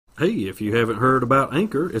Hey, if you haven't heard about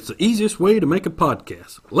Anchor, it's the easiest way to make a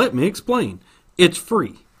podcast. Let me explain. It's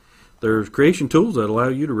free. There's creation tools that allow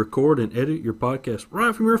you to record and edit your podcast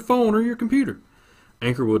right from your phone or your computer.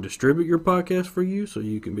 Anchor will distribute your podcast for you so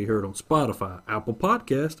you can be heard on Spotify, Apple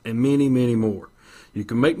Podcasts, and many, many more. You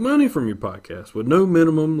can make money from your podcast with no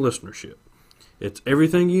minimum listenership. It's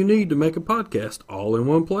everything you need to make a podcast all in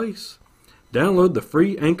one place. Download the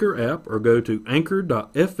free Anchor app or go to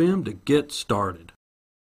anchor.fm to get started.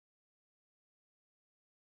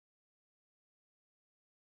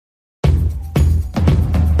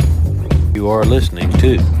 You are listening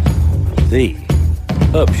to the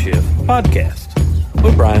Upshift Podcast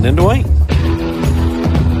with Brian and Dwayne.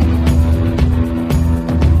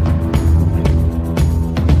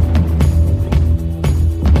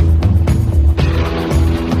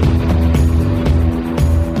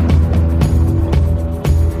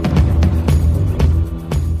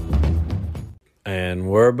 And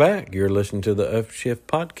we're back. You're listening to the Upshift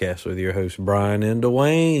Podcast with your hosts Brian and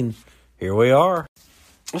Dwayne. Here we are.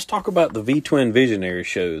 Let's talk about the V-Twin Visionary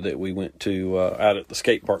show that we went to out at the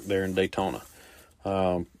skate park there in Daytona.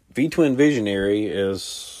 V-Twin Visionary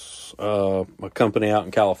is a company out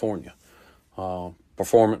in California.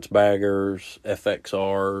 Performance baggers,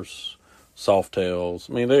 FXRs, Softails.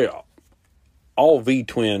 I mean, they're all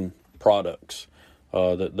V-Twin products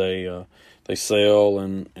that they sell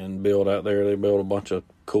and build out there. They build a bunch of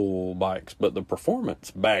cool bikes. But the performance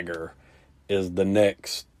bagger is the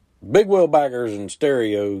next. Big wheel baggers and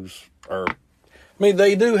stereos are, I mean,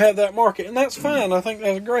 they do have that market, and that's fine. I think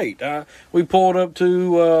that's great. We pulled up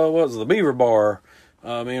to, the Beaver Bar,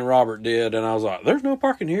 me and Robert did, and I was like, there's no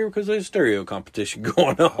parking here because there's a stereo competition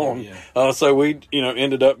going on. Oh, yeah. So we,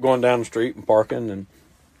 ended up going down the street and parking, and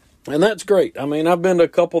that's great. I mean, I've been to a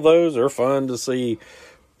couple of those. They're fun to see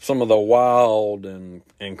some of the wild and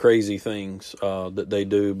crazy things that they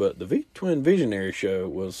do, but the V-Twin Visionary show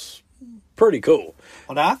was pretty cool.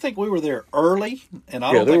 Well, now, I think we were there early, and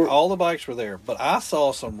I don't think all the bikes were there, but I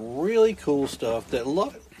saw some really cool stuff that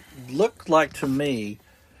looked like, to me,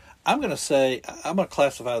 I'm going to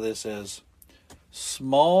classify this as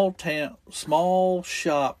small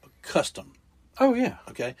shop custom. Oh, yeah.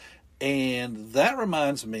 Okay. And that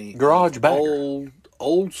reminds me garage of bagger.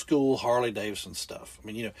 Old school Harley Davidson stuff. I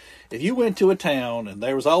mean, if you went to a town and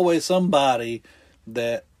there was always somebody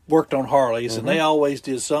that worked on Harleys, and they always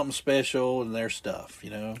did something special in their stuff,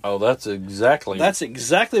 Oh, that's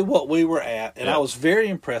exactly what we were at, and I was very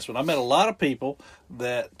impressed when I met a lot of people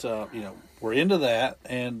that were into that,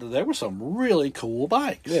 and there were some really cool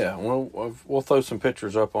bikes. Yeah, we'll throw some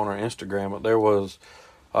pictures up on our Instagram. But there was,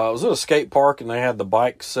 I was at a skate park, and they had the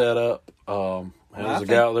bikes set up. There was a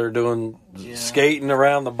guy out there doing skating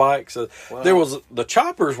around the bikes. There was the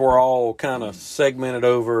choppers were all kind of segmented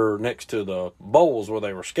over next to the bowls where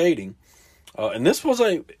they were skating, and this was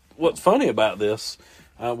what's funny about this.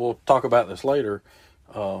 We'll talk about this later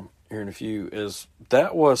here in a few. Is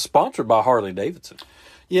that was sponsored by Harley Davidson?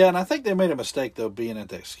 Yeah, and I think they made a mistake though being at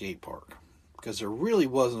that skate park, because there really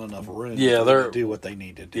wasn't enough room to do what they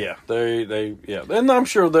needed to do. Yeah, and I'm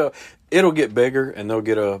sure it'll get bigger and they'll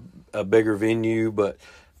get a bigger venue. But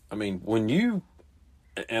I mean, when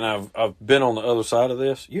I've been on the other side of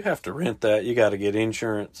this, you have to rent that. You got to get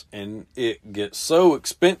insurance, and it gets so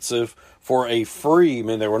expensive for a free. I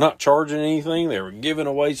mean, they were not charging anything; they were giving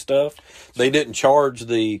away stuff. They didn't charge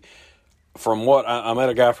from what I met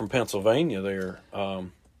a guy from Pennsylvania there,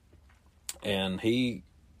 and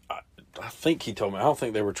I think he told me, I don't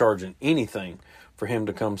think they were charging anything for him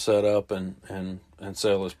to come set up and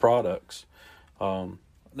sell his products.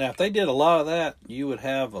 Now, if they did a lot of that, you would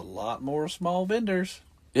have a lot more small vendors.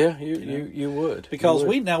 Yeah, you would. Because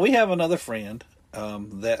we have another friend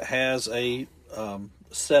that has a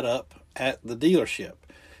setup at the dealership,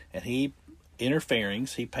 and he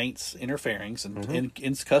paints interfairings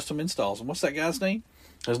and custom installs them. What's that guy's name?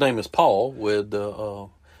 His name is Paul with the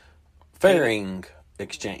Fairing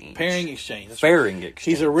Exchange. Fairing Exchange. Fairing Exchange.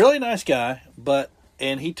 He's a really nice guy,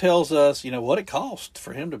 and he tells us, what it costs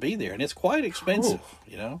for him to be there, and it's quite expensive,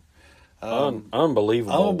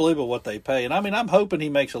 Unbelievable. Unbelievable what they pay. And I mean, I'm hoping he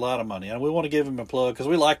makes a lot of money, and we want to give him a plug because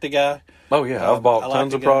we like the guy. Oh yeah, I've bought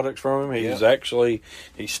tons of products from him.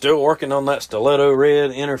 He's still working on that stiletto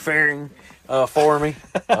red interfering for me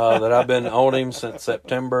that I've been on him since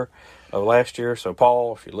September of last year. So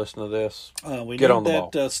Paul, if you listen to this, we get need on the ball.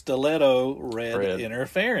 That stiletto red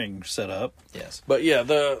interfering setup. Yes, but yeah,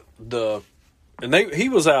 he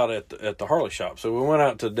was out at the Harley shop, so we went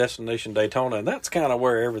out to Destination Daytona, and that's kind of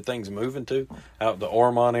where everything's moving to, out the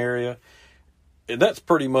Ormond area. And that's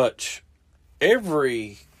pretty much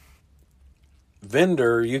every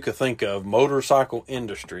vendor you could think of, motorcycle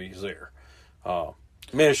industries there.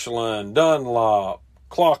 Michelin, Dunlop,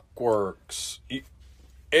 Clockworks,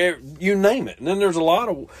 you name it. And then there's a lot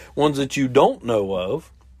of ones that you don't know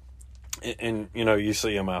of, and you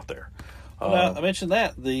see them out there. Well, I mentioned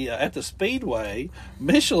that at the Speedway,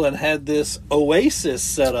 Michelin had this Oasis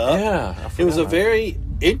set up. Yeah, it was a very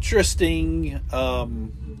interesting,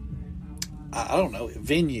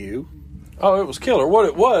 venue. Oh, it was killer. What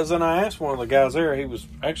it was, and I asked one of the guys there, he was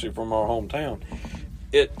actually from our hometown,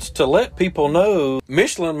 it's to let people know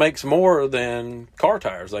Michelin makes more than car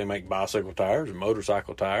tires. They make bicycle tires and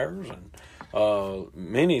motorcycle tires and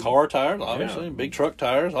many car tires, obviously, big truck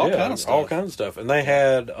tires, all kinds of stuff. All kinds of stuff. And they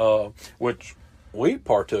had, which we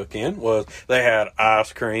partook in, was they had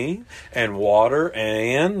ice cream and water,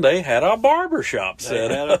 and they had a barber shop set up.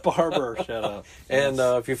 They had a barber set up. And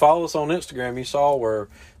if you follow us on Instagram, you saw where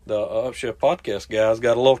the Upshift Podcast guys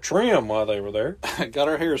got a little trim while they were there. Got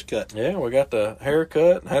our hairs cut. Yeah, we got the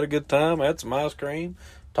haircut, had a good time, had some ice cream,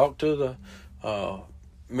 talked to the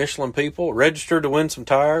Michelin people, registered to win some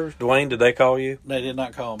tires. Dwayne, did they call you? They did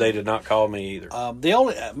not call me. They did not call me either. The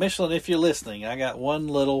only Michelin, if you're listening, I got one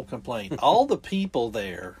little complaint. All the people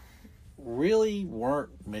there really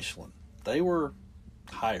weren't Michelin. They were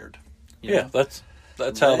hired. You know? That's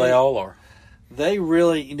how they all are. They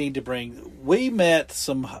really need to bring... We met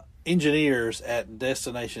some engineers at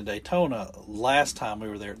Destination Daytona last time we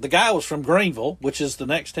were there. The guy was from Greenville, which is the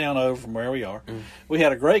next town over from where we are. We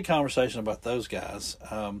had a great conversation about those guys.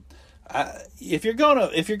 If you're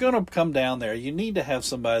gonna come down there, you need to have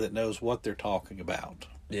somebody that knows what they're talking about.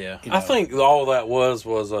 Yeah, I think all that was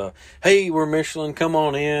hey, we're Michelin, come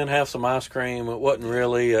on in, have some ice cream. It wasn't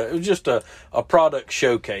really, it was just a product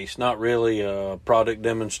showcase, not really a product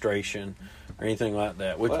demonstration or anything like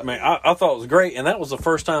that. Which, I thought was great, and that was the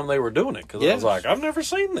first time they were doing it, because I was like, I've never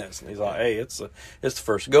seen this. And he's like, hey, it's the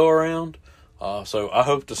first go-around, so I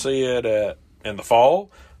hope to see it in the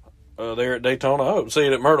fall there at Daytona. I hope to see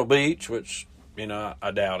it at Myrtle Beach, which,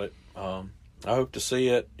 I doubt it. I hope to see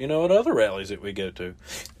it, at other rallies that we go to.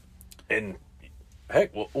 And,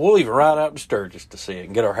 heck, we'll even ride out to Sturgis to see it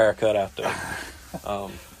and get our hair cut out there.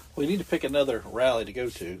 We need to pick another rally to go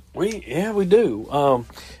to. We do.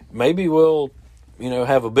 Maybe we'll,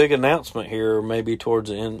 have a big announcement here, maybe towards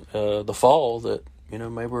the end, the fall, that,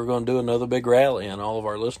 maybe we're going to do another big rally, and all of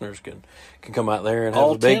our listeners can come out there and have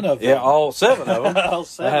all a big... 10 of them. Yeah, all 7 of them. All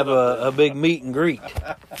 7 have a big meet and greet.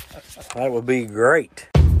 That would be great.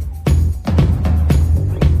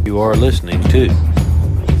 You are listening to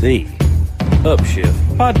the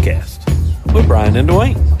Upshift Podcast with Brian and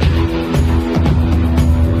Dwayne.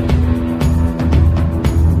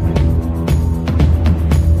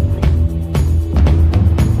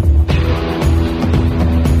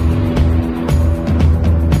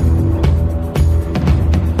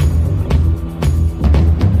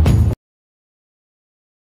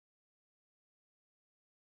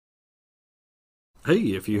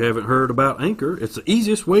 Hey, if you haven't heard about Anchor, it's the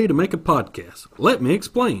easiest way to make a podcast. Let me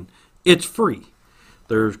explain. It's free.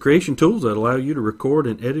 There's creation tools that allow you to record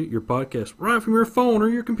and edit your podcast right from your phone or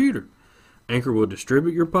your computer. Anchor will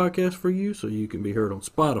distribute your podcast for you so you can be heard on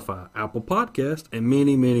Spotify, Apple Podcasts, and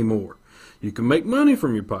many, many more. You can make money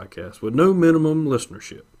from your podcast with no minimum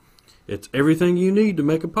listenership. It's everything you need to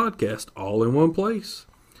make a podcast all in one place.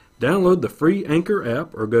 Download the free Anchor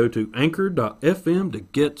app or go to anchor.fm to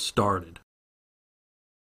get started.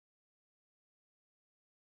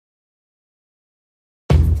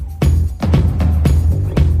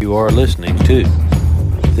 You are listening to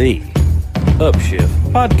the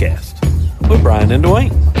Upshift Podcast with Brian and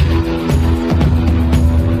Dwayne.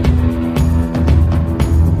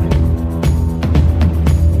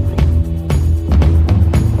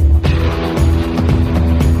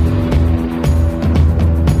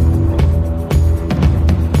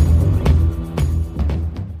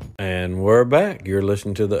 And we're back. You're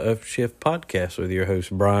listening to the Upshift Podcast with your host,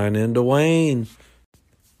 Brian and Dwayne.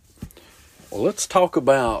 Well, let's talk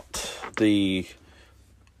about the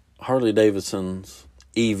Harley-Davidson's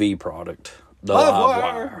EV product, the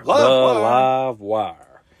Live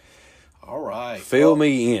Wire. All right. Fill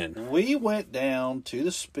me in. We went down to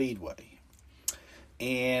the Speedway,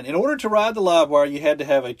 and in order to ride the Live Wire, you had to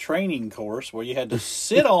have a training course where you had to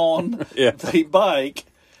sit on the bike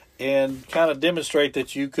and kind of demonstrate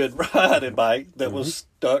that you could ride a bike that was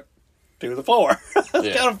stuck to the floor. It's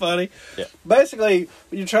kind of funny. Yeah. Basically,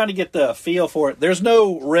 when you're trying to get the feel for it, there's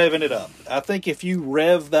no revving it up. I think if you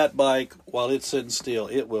rev that bike while it's sitting still,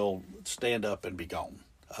 it will stand up and be gone.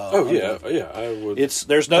 I would.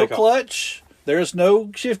 There's no clutch. There's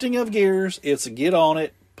no shifting of gears. It's get on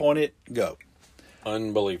it, point it, go.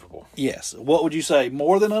 unbelievable. Yes. What would you say?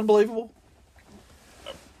 More than unbelievable?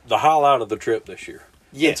 The highlight of the trip this year.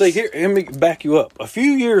 Yes. And see, here, let me back you up. A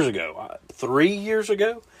few years ago, 3 years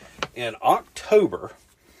ago, in October,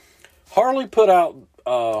 Harley put out,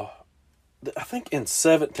 I think in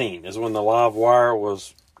 17 is when the live wire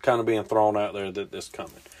was kind of being thrown out there that this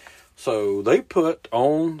coming. So they put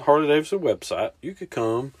on Harley Davidson website, you could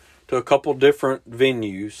come to a couple different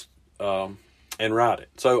venues and ride it.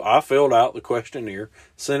 So I filled out the questionnaire,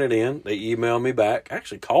 sent it in. They emailed me back,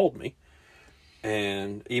 actually called me,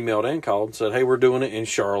 and emailed and called and said, hey, we're doing it in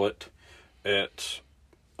Charlotte at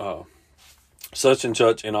such and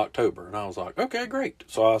such in October. And I was like, okay, great.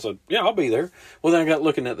 So I said, yeah, I'll be there. Well, then I got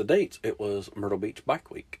looking at the dates. It was Myrtle Beach Bike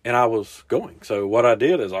Week, and I was going. So what I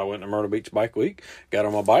did is I went to Myrtle Beach Bike Week, got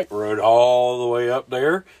on my bike, rode all the way up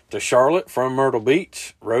there to Charlotte from Myrtle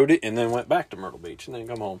Beach, rode it, and then went back to Myrtle Beach, and then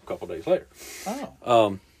come home a couple days later.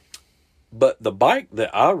 Oh. But the bike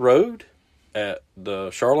that I rode at the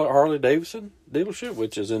Charlotte Harley Davidson dealership,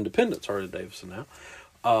 which is Independence Harley Davidson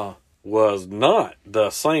now, was not the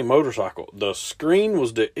same motorcycle. The screen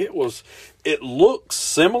was, it looks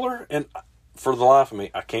similar, and for the life of me,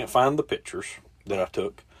 I can't find the pictures that I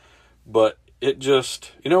took, but it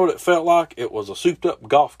just, you know what it felt like? It was a souped up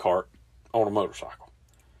golf cart on a motorcycle.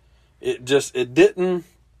 It didn't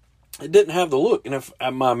have the look, and if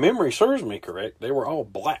my memory serves me correct, they were all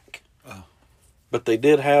black. Oh. But they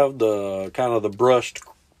did have the kind of the brushed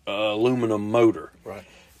aluminum motor. Right.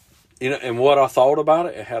 You know, and what I thought about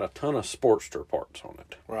it, it had a ton of Sportster parts on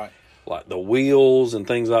it. Right. Like the wheels and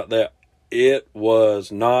things like that. It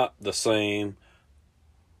was not the same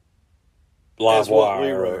live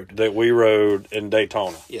wire that we rode in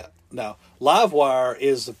Daytona. Yeah. Now, live wire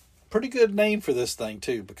is a pretty good name for this thing,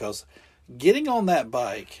 too, because getting on that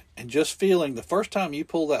bike and just feeling the first time you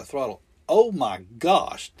pull that throttle, oh my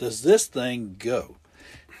gosh, does this thing go?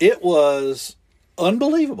 It was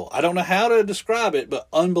unbelievable. I don't know how to describe it, but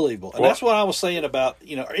unbelievable. And that's what I was saying about,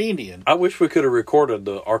 Indian. I wish we could have recorded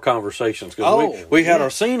our conversations, because we had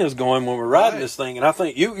our scenes going when we were riding this thing, and I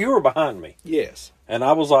think you were behind me. Yes. And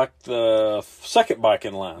I was like the second bike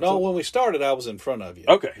in line. No, when we started, I was in front of you.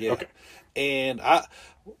 Okay, yeah. okay. And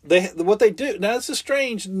what they do, now this is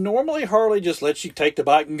strange, normally Harley just lets you take the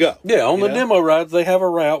bike and go. Yeah, on the demo rides, they have a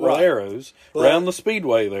route with arrows around the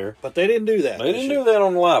speedway there. But they didn't do that. They didn't do that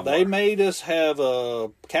on the live wire. They made us have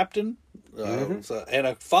a captain and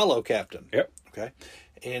a follow captain. Yep. Okay.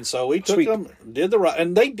 And so we took them, did the ride,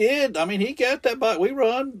 and they did. I mean, he got that bike. We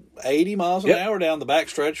run 80 miles an hour down the back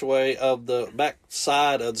stretchway of the back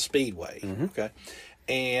side of the speedway. Mm-hmm. Okay.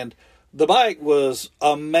 And the bike was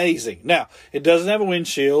amazing. Now, it doesn't have a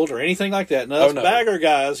windshield or anything like that. Now, us bagger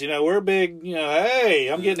guys, we're big, hey,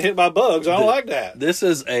 I'm getting hit by bugs. I don't like that. This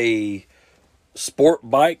is a sport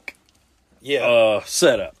bike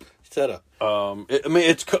setup.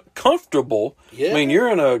 It's comfortable. Yeah. I mean,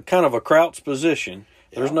 you're in a kind of a crouched position.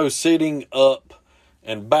 There's no sitting up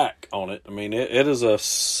and back on it. I mean, it is a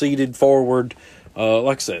seated forward,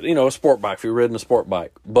 like I said, a sport bike if you're riding a sport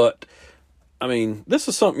bike. But, I mean, this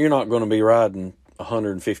is something you're not going to be riding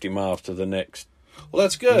 150 miles to the next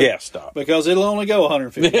that's good. Gas stop. Because it'll only go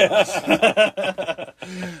 150 miles.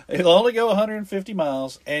 It'll only go 150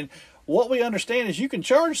 miles. And what we understand is you can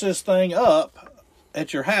charge this thing up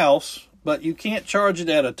at your house, but you can't charge it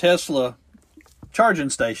at a Tesla charging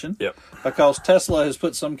station. Yep. Because Tesla has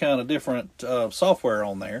put some kind of different software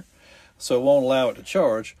on there, so it won't allow it to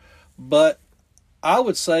charge. But I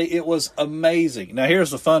would say it was amazing. Now,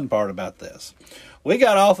 here's the fun part about this. We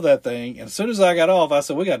got off of that thing, and as soon as I got off, I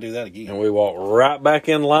said, we got to do that again. And we walked right back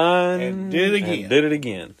in line. And did it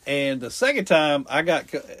again. And the second time, I got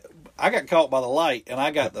caught by the light, and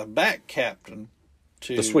I got the back captain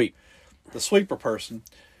to... The sweeper person.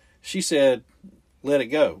 She said, let it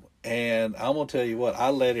go. And I'm going to tell you what,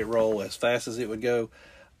 I let it roll as fast as it would go.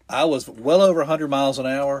 I was well over 100 miles an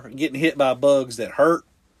hour, getting hit by bugs that hurt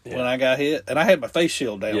when I got hit. And I had my face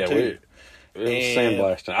shield down, too. It was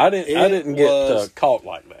sandblasting. I didn't get caught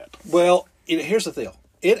like that. Well, here's the deal.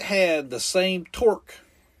 It had the same torque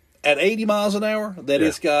at 80 miles an hour that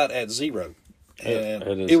it's got at 0. And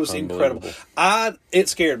it was incredible. It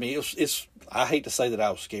scared me. I hate to say that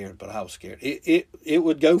I was scared, but I was scared. It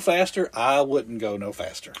would go faster. I wouldn't go no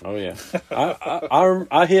faster. Oh, yeah.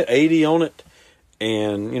 I hit 80 on it,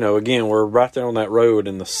 and, again, we're right there on that road,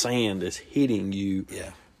 and the sand is hitting you. Yeah.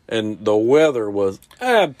 And the weather was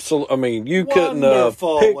absolutely, I mean, you couldn't have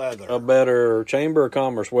picked a better Chamber of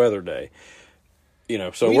Commerce weather day.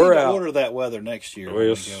 So we're out. Order that weather next year. I'm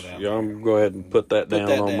going to go ahead and put that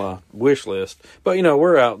down on my wish list. But,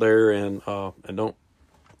 we're out there, and don't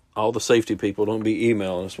all the safety people don't be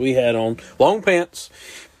emailing us. We had on long pants,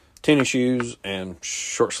 tennis shoes, and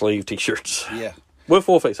short sleeve t-shirts. Yeah. With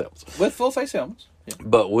full face helmets. With full face helmets. Yeah.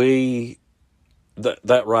 But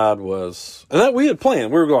that ride was, and that we had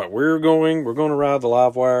planned. We were going to ride the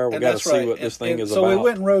live wire. We got to see what this thing is about. So we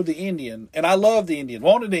went and rode the Indian, and I loved the Indian,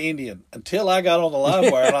 wanted the Indian, until I got on the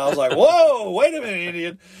live wire, and I was like, whoa, wait a minute,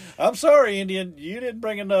 Indian. I'm sorry, Indian. You didn't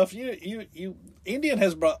bring enough. Indian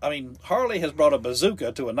has brought, Harley has brought a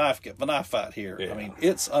bazooka to a knife fight here. Yeah.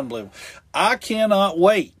 It's unbelievable. I cannot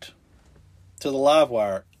wait till the live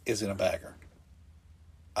wire is in a bagger.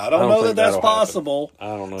 I don't know that that's possible.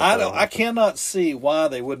 I don't know. I cannot see why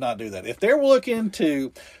they would not do that. If they're looking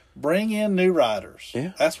to bring in new riders,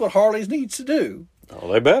 that's what Harley's needs to do. Oh,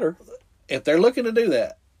 they better. If they're looking to do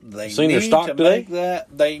that, they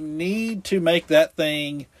need to make that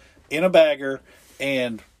thing in a bagger.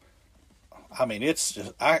 And it's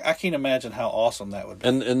just I can't imagine how awesome that would be.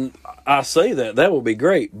 And I say that would be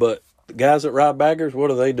great, but the guys that ride baggers, what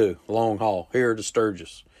do? Long haul here to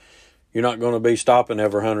Sturgis. You're not going to be stopping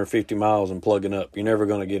every 150 miles and plugging up. You're never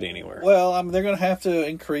going to get anywhere. Well, they're going to have to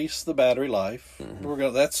increase the battery life.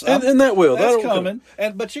 Mm-hmm. And that will. That's coming.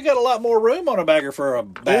 But you got a lot more room on a bagger for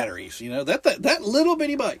batteries. That little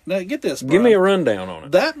bitty bike. Now get this, Brian. Give me a rundown on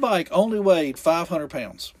it. That bike only weighed 500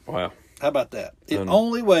 pounds. Wow. How about that? It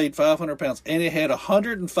only weighed 500 pounds, and it had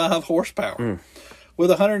 105 horsepower with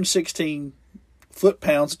 116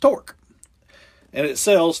 foot-pounds of torque. And it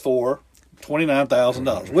sells for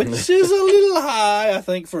 $29,000, which is a little high, I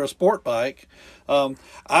think, for a sport bike.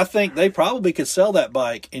 I think they probably could sell that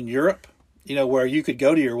bike in Europe, where you could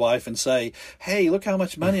go to your wife and say, hey, look how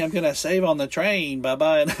much money I'm going to save on the train by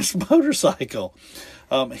buying this motorcycle.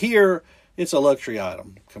 Here, it's a luxury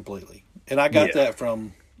item completely. And I got that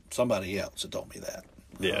from somebody else that told me that.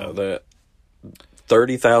 Yeah, that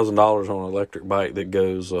 $30,000 on an electric bike that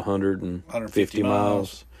goes 150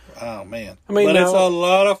 miles. Oh, man. But it's a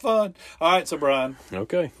lot of fun. All right, so, Brian.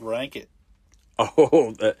 Okay. Rank it.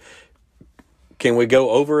 Oh, can we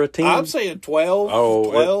go over a 10? I'm saying 12.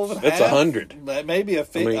 Oh, 12 and a half. It's 100. That may be a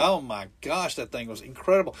 50. Oh, my gosh, that thing was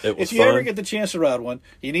incredible. It was if you fun. ever get the chance to ride one,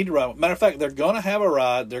 you need to ride one. Matter of fact, they're going to have a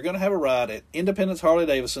ride. They're going to have a ride at Independence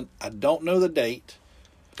Harley-Davidson. I don't know the date.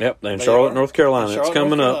 Yep, in Charlotte, North Carolina. It's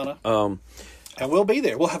coming up. And we'll be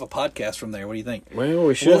there. We'll have a podcast from there. What do you think? Well,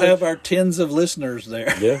 we should. We'll have our tens of listeners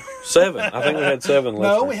there. Yeah. 7. I think we had 7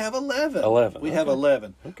 listeners. No, we have 11. 11. We have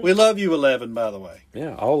 11. Okay. We love you, 11, by the way.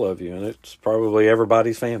 Yeah, all of you. And it's probably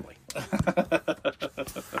everybody's family.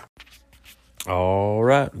 All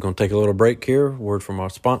right. We're going to take a little break here. Word from our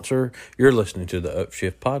sponsor. You're listening to the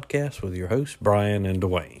Upshift Podcast with your hosts, Brian and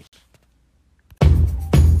Dwayne.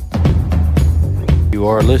 You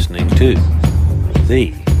are listening to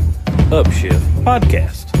the Upshift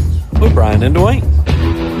Podcast with Brian and Dwayne.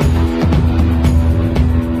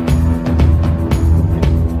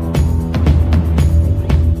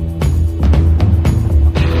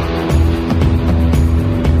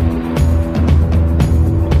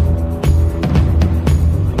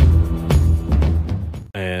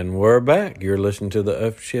 And we're back. You're listening to the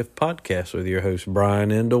Upshift Podcast with your hosts,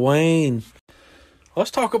 Brian and Dwayne. Let's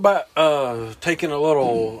talk about taking a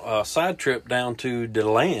little side trip down to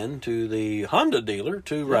DeLand, to the Honda dealer,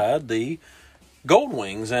 to ride the Gold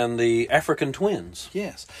Wings and the African Twins.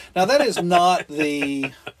 Yes. Now, that is not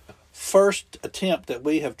the first attempt that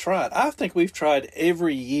we have tried. I think we've tried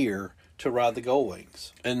every year to ride the Gold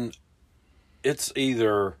Wings. And it's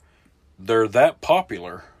either they're that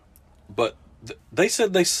popular, but they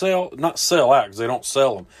said they not sell out because they don't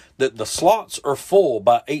sell them, that the slots are full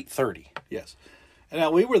by 8:30. Yes. Now,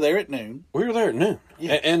 we were there at noon.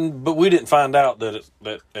 Yes. But we didn't find out that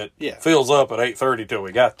it fills up at 8:30 till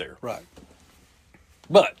we got there. Right.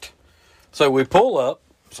 But, so we pull up.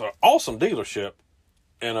 It's an awesome dealership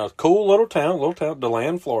in a cool little town,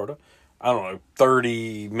 DeLand, Florida. I don't know,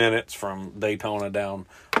 30 minutes from Daytona down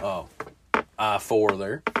I-4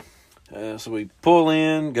 there. So we pull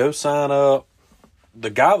in, go sign up. The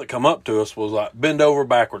guy that come up to us was like, bend over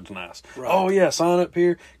backwards nice. Right. Oh, yeah, sign up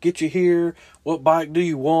here, get you here. What bike do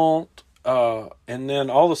you want? And then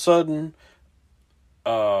all of a sudden,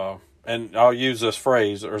 and I'll use this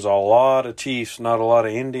phrase, there's a lot of chiefs, not a lot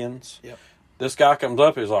of Indians. Yep. This guy comes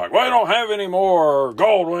up, he's like, we don't have any more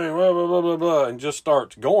Gold Wing, blah, blah, blah, blah, blah, and just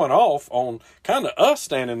starts going off on kind of us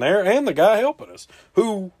standing there and the guy helping us,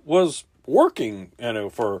 who was working,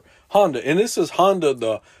 for Honda. And this is Honda,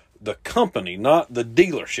 the company, not the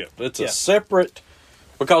dealership. It's a separate,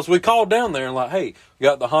 because we called down there and like, hey, you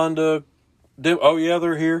got the Honda, oh yeah,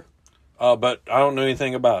 they're here, but I don't know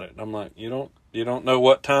anything about it. I'm like, you don't know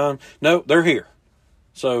what time? No, they're here.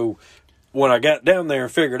 So when I got down there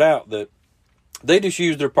and figured out that they just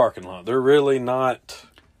use their parking lot. They're really not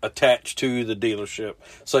attached to the dealership.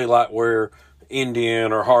 Say like where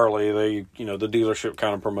Indian or Harley, the dealership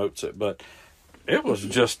kind of promotes it. But it was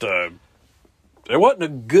just it wasn't a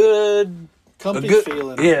good...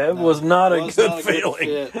 feeling. Yeah, it was not a good feeling.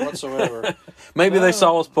 Good fit whatsoever. Maybe they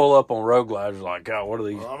saw us pull up on road gliders like, God, what are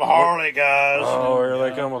these? I'm Harley guys. Oh, here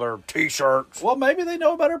they come with their T-shirts. Well, maybe they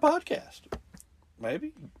know about our podcast.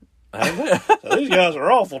 Maybe. So these guys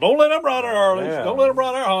are awful. Don't let them ride our Harleys. Yeah. Don't let them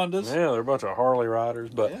ride our Hondas. Yeah, they're a bunch of Harley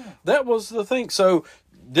riders. But that was the thing. So,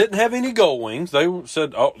 didn't have any gold wings. They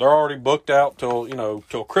said, oh, they're already booked out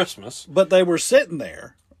till Christmas. But they were sitting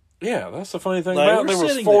there. Yeah, that's the funny thing about it. There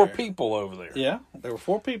was 4 people over there. Yeah, there were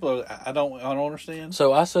 4 people over there. I don't understand.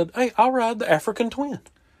 So I said, hey, I'll ride the African Twin.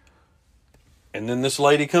 And then this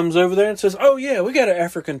lady comes over there and says, oh, yeah, we got an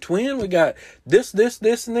African Twin. We got this,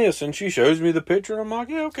 and this. And she shows me the picture. I'm like,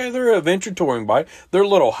 yeah, okay, they're an adventure touring bike. They're a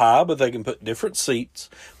little high, but they can put different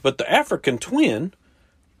seats. But the African Twin,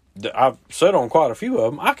 I've sat on quite a few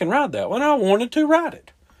of them. I can ride that one. I wanted to ride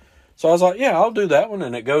it. So I was like, yeah, I'll do that one.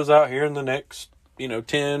 And it goes out here in the next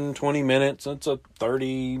 10, 20 minutes. It's a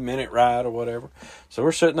 30-minute ride or whatever. So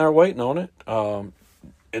we're sitting there waiting on it. And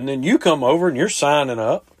then you come over and you're signing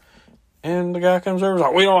up. And the guy comes over and is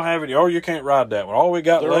like, we don't have any. Oh, you can't ride that one. All we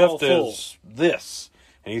got left is this.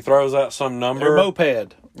 And he throws out some number. Their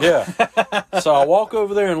moped. Yeah. So I walk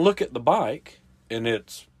over there and look at the bike, and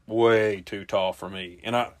it's way too tall for me.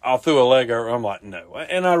 And I threw a leg over. I'm like, no.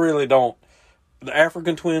 And I really don't. The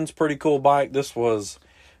African Twin's pretty cool bike. This was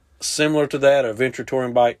similar to that, a venture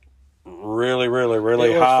touring bike, really, really,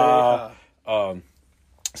 really high,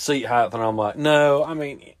 seat height. And I'm like, no, I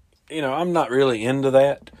mean, I'm not really into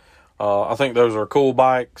that. I think those are cool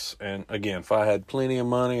bikes. And again, if I had plenty of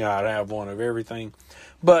money, I'd have one of everything.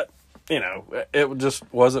 But, it just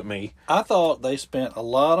wasn't me. I thought they spent a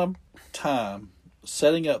lot of time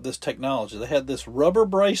setting up this technology. They had this rubber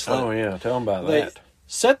bracelet. Oh, yeah. Tell them about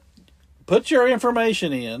that. Put your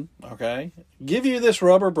information in, okay? Give you this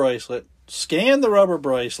rubber bracelet. Scan the rubber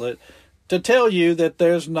bracelet to tell you that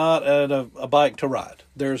there's not a bike to ride.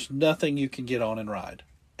 There's nothing you can get on and ride.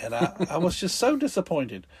 And I was just so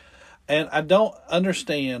disappointed. And I don't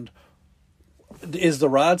understand, is the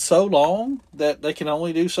ride so long that they can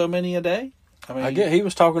only do so many a day? I mean, I get he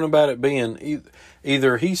was talking about it being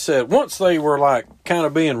either he said once they were like kind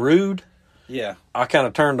of being rude. Yeah. I kind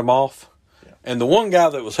of turned them off. Yeah. And the one guy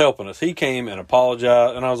that was helping us, he came and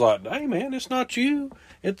apologized. And I was like, hey, man, it's not you.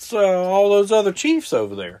 It's all those other chiefs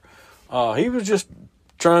over there. He was just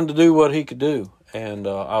trying to do what he could do. And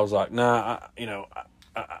I was like, nah,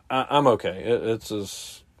 I'm okay. It's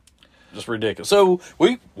just ridiculous. So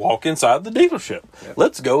we walk inside the dealership. Yep.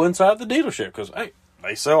 Let's go inside the dealership because, hey,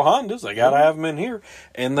 they sell Hondas. They got to have them in here.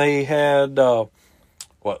 And they had,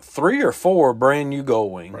 3 or 4 brand new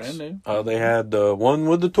Gold Wings. Brand new. They had one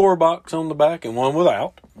with the tour box on the back and one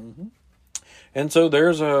without. Mm-hmm. And so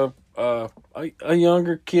there's a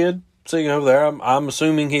younger kid sitting over there. I'm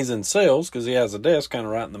assuming he's in sales because he has a desk kind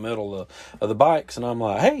of right in the middle of the bikes. And I'm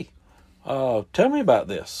like, hey, tell me about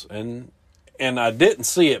this. And I didn't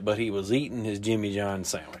see it, but he was eating his Jimmy John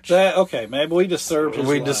sandwich. Okay, maybe we disturbed his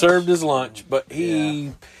lunch. We disturbed his lunch, but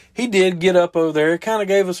he did get up over there. He kind of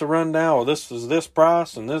gave us a rundown. Well, this is this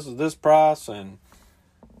price, and this is this price, and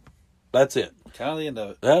that's it. Kind of the end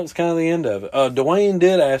of it. That was kind of the end of it. Dwayne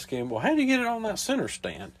did ask him, well, how do you get it on that center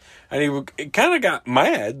stand? And he kind of got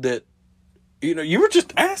mad that, you were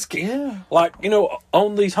just asking. Yeah. Like,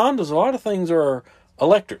 on these Hondas, a lot of things are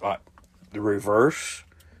electric, like the reverse.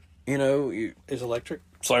 Is electric.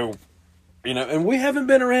 So, and we haven't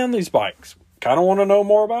been around these bikes. Kind of want to know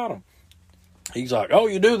more about them. He's like, oh,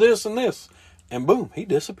 you do this and this. And boom, he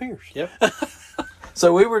disappears. Yep.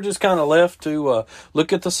 So we were just kind of left to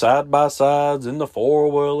look at the side-by-sides and the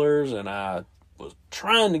four-wheelers. And I was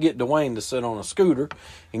trying to get Dwayne to sit on a scooter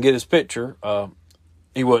and get his picture.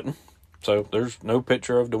 He wouldn't. So there's no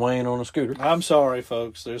picture of Dwayne on a scooter. I'm sorry,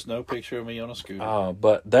 folks. There's no picture of me on a scooter.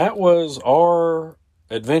 But that was our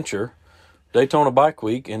adventure, Daytona Bike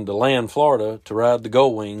Week in DeLand, Florida, to ride the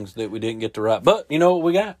Gold Wings that we didn't get to ride. But you know what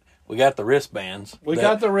we got? We got the wristbands. We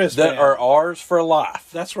got the wristbands. That are ours for life.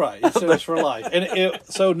 That's right. It's ours for life. And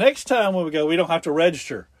so next time when we go, we don't have to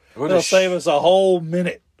register. It'll save us a whole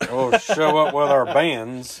minute. We'll show up with our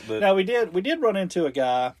bands. Now, we did run into a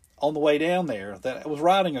guy on the way down there that was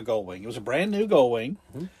riding a Gold Wing. It was a brand new Gold Wing.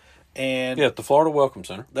 Mm-hmm. And at the Florida Welcome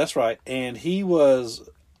Center. That's right. And he was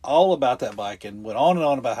all about that bike and went on and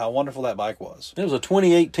on about how wonderful that bike was. It was a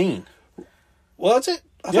 2018. Well, that's it.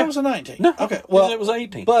 I thought it was a 19. No, okay. Well, it was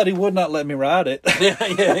 18. But he would not let me ride it. yeah,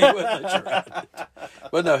 he wouldn't let you ride it.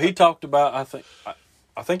 But no, he talked about, I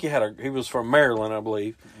think he was from Maryland, I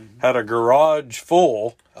believe, had a garage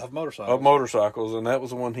full of motorcycles. And that was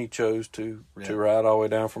the one he chose to ride all the way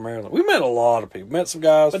down from Maryland. We met a lot of people. Met some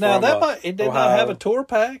guys. But now it did not have a tour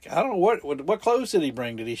pack. I don't know what clothes did he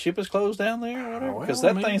bring? Did he ship his clothes down there or whatever? Because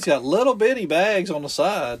thing's got little bitty bags on the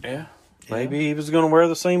side. Yeah. Maybe he was going to wear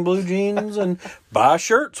the same blue jeans and buy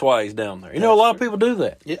shirts while he's down there. You know, a lot of people do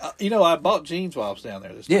that. Yeah, I bought jeans while I was down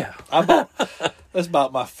there this time. Yeah. That's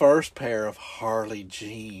about my first pair of Harley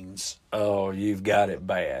jeans. Oh, you've got it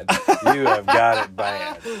bad. You have got it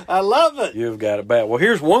bad. I love it. You've got it bad. Well,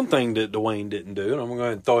 here's one thing that Dwayne didn't do, and I'm going to go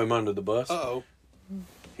ahead and throw him under the bus. Uh-oh.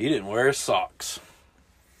 He didn't wear his socks.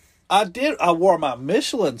 I did. I wore my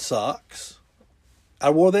Michelin socks. I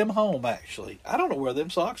wore them home, actually. I don't know where them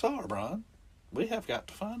socks are, Brian. We have got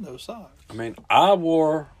to find those socks. I mean, I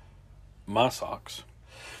wore my socks.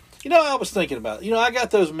 I was thinking about it. I got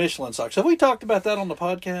those Michelin socks. Have we talked about that on the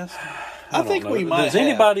podcast? I think we might. Does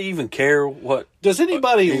anybody even care what? Does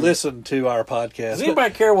anybody listen to our podcast? Does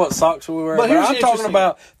anybody care what socks we wear? But I'm talking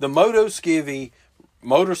about the Moto Skivvy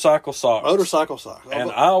motorcycle socks. Motorcycle socks.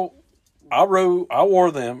 And I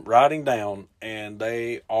wore them riding down, and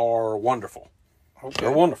they are wonderful. Okay.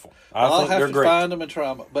 They're wonderful. I'll have to find them and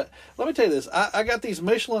try them. But let me tell you this. I got these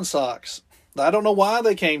Michelin socks. I don't know why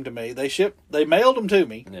they came to me. They mailed them to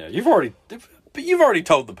me. Yeah, you've already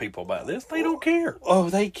told the people about this. They don't care. Oh,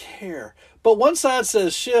 they care. But one side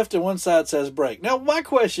says shift and one side says brake. Now, my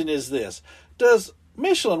question is this. Does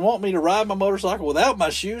Michelin want me to ride my motorcycle without my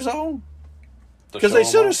shoes on? Because they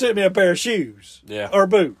should have sent me a pair of shoes. Yeah. Or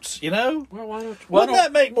boots, Well, wouldn't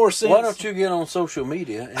that make more sense? Why don't you get on social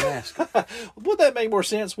media and ask them? Would that make more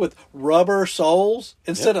sense with rubber soles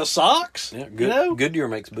instead of socks? Yeah, Goodyear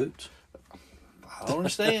makes boots. I don't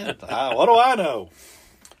understand. What do I know?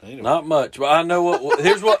 Anyway. Not much, but I know what.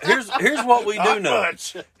 Here's what we do know.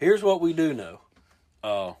 Much. Here's what we do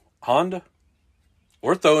know. Honda,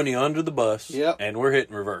 we're throwing you under the bus. Yep. And we're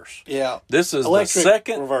hitting reverse. Yeah. This is electric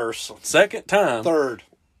the second time. Third.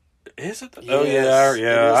 Is it? Yes,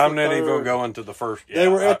 yeah. I'm not even going to the first. Yeah, they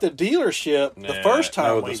were at the dealership the first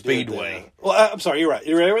time the Speedway. Well, I'm sorry, you're right.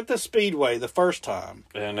 You were at the Speedway the first time.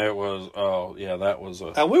 And it was, that was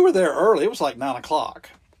a... And we were there early. It was like 9 o'clock.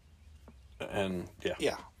 And, yeah.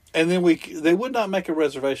 Yeah. And then they would not make a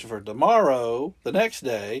reservation for tomorrow, the next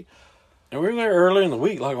day. And we were there early in the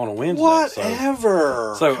week, like on a Wednesday.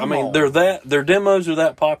 Whatever. So I mean, their demos are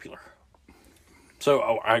that popular.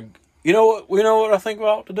 So you know what I think we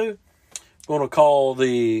ought to do? We're going to call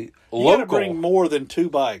the local. You got to bring more than 2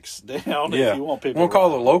 bikes down if you want people. We'll call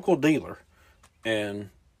the local dealer, and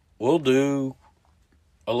we'll do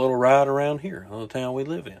a little ride around here in the town we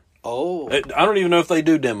live in. Oh, I don't even know if they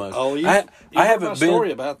do demos. Oh, I haven't been.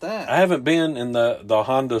 Story about that. I haven't been in the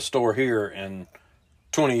Honda store here in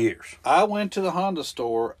 20 years. I went to the Honda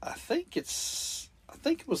store. I think it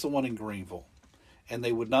was the one in Greenville, and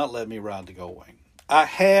they would not let me ride the Goldwing. I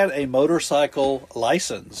had a motorcycle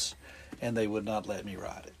license, and they would not let me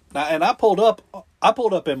ride it. Now, and I pulled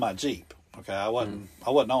up in my Jeep. Okay, I wasn't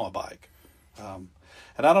on a bike, and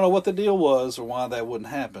I don't know what the deal was or why that wouldn't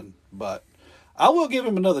happen, but I will give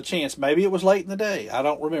him another chance. Maybe it was late in the day. I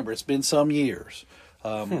don't remember. It's been some years.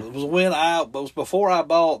 It was before I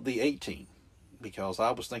bought the 18, because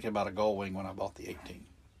I was thinking about a Goldwing when I bought the 18.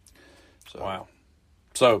 So, wow.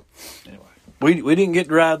 So anyway, we didn't get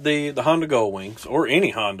to ride the Honda Goldwings, or any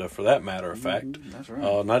Honda for that matter of fact. That's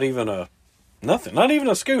right. Not even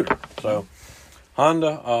a scooter. So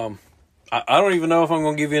Honda, I don't even know if I'm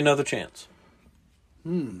going to give you another chance.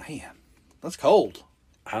 Man, that's cold.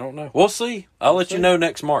 I don't know. We'll see. I'll let you know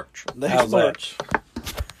next March. Next March.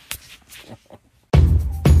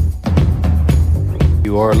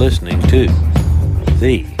 You are listening to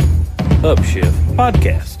the Upshift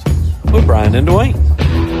Podcast with Brian and Dwayne.